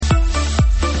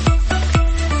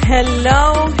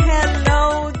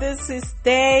Hello. This is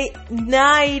day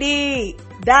 90.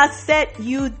 That's it.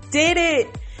 You did it.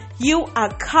 You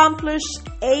accomplished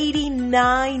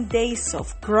 89 days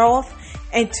of growth.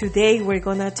 And today we're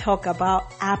going to talk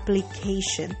about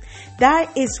application.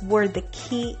 That is where the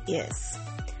key is.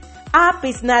 Up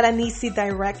is not an easy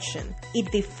direction.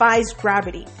 It defies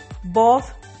gravity,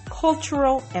 both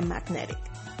cultural and magnetic.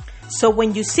 So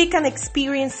when you seek and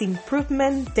experience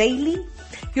improvement daily,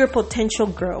 your potential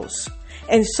grows.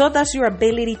 And so does your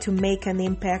ability to make an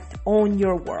impact on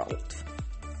your world.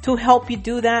 To help you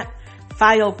do that,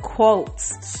 file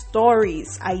quotes,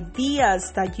 stories,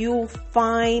 ideas that you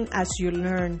find as you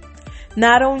learn.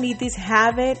 Not only this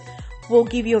habit will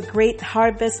give you a great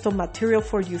harvest of material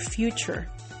for your future,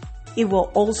 it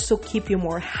will also keep you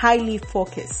more highly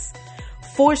focused,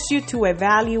 force you to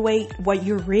evaluate what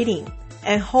you're reading,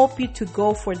 and help you to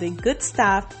go for the good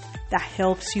stuff that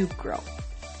helps you grow.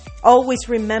 Always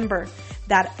remember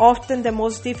that often the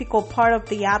most difficult part of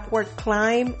the upward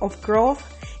climb of growth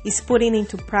is putting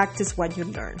into practice what you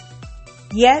learn.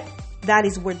 Yet, that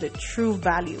is where the true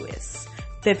value is.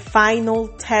 The final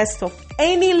test of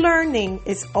any learning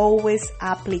is always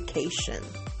application.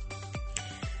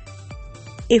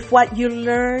 If what you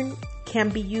learn can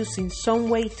be used in some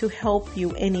way to help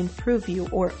you and improve you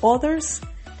or others,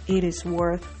 it is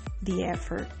worth the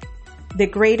effort. The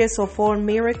greatest of all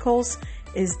miracles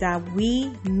is that we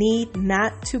need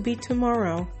not to be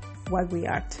tomorrow what we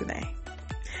are today.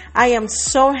 I am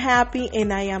so happy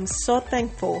and I am so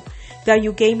thankful that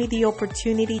you gave me the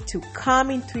opportunity to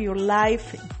come into your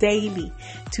life daily,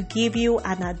 to give you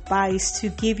an advice, to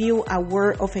give you a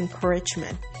word of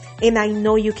encouragement. And I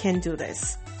know you can do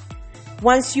this.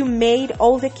 Once you made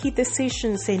all the key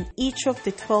decisions in each of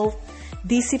the 12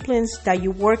 disciplines that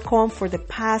you work on for the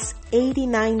past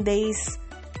 89 days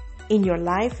in your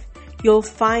life, you'll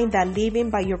find that living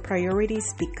by your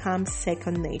priorities becomes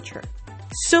second nature.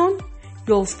 Soon,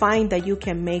 you'll find that you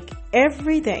can make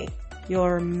every day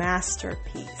your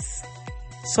masterpiece.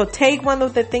 So take one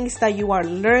of the things that you are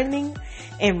learning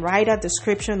and write a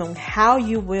description on how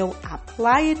you will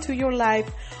apply it to your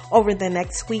life over the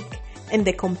next week and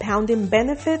the compounding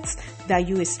benefits that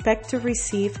you expect to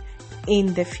receive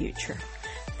in the future.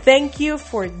 Thank you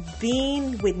for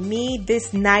being with me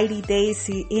this 90 days.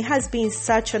 It has been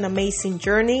such an amazing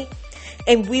journey,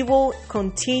 and we will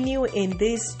continue in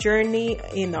this journey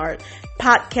in our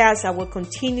podcast. I will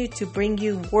continue to bring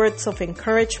you words of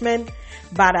encouragement,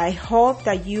 but I hope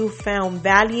that you found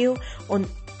value on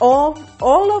all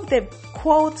of the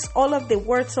quotes, all of the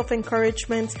words of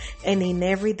encouragement, and in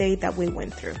every day that we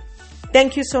went through.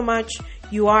 Thank you so much.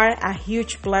 You are a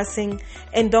huge blessing.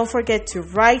 And don't forget to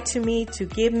write to me,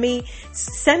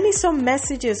 send me some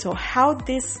messages on how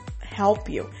this helped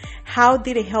you. How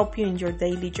did it help you in your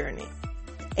daily journey?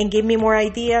 And give me more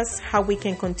ideas how we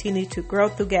can continue to grow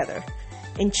together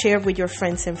and share with your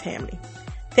friends and family.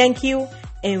 Thank you,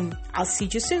 and I'll see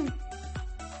you soon.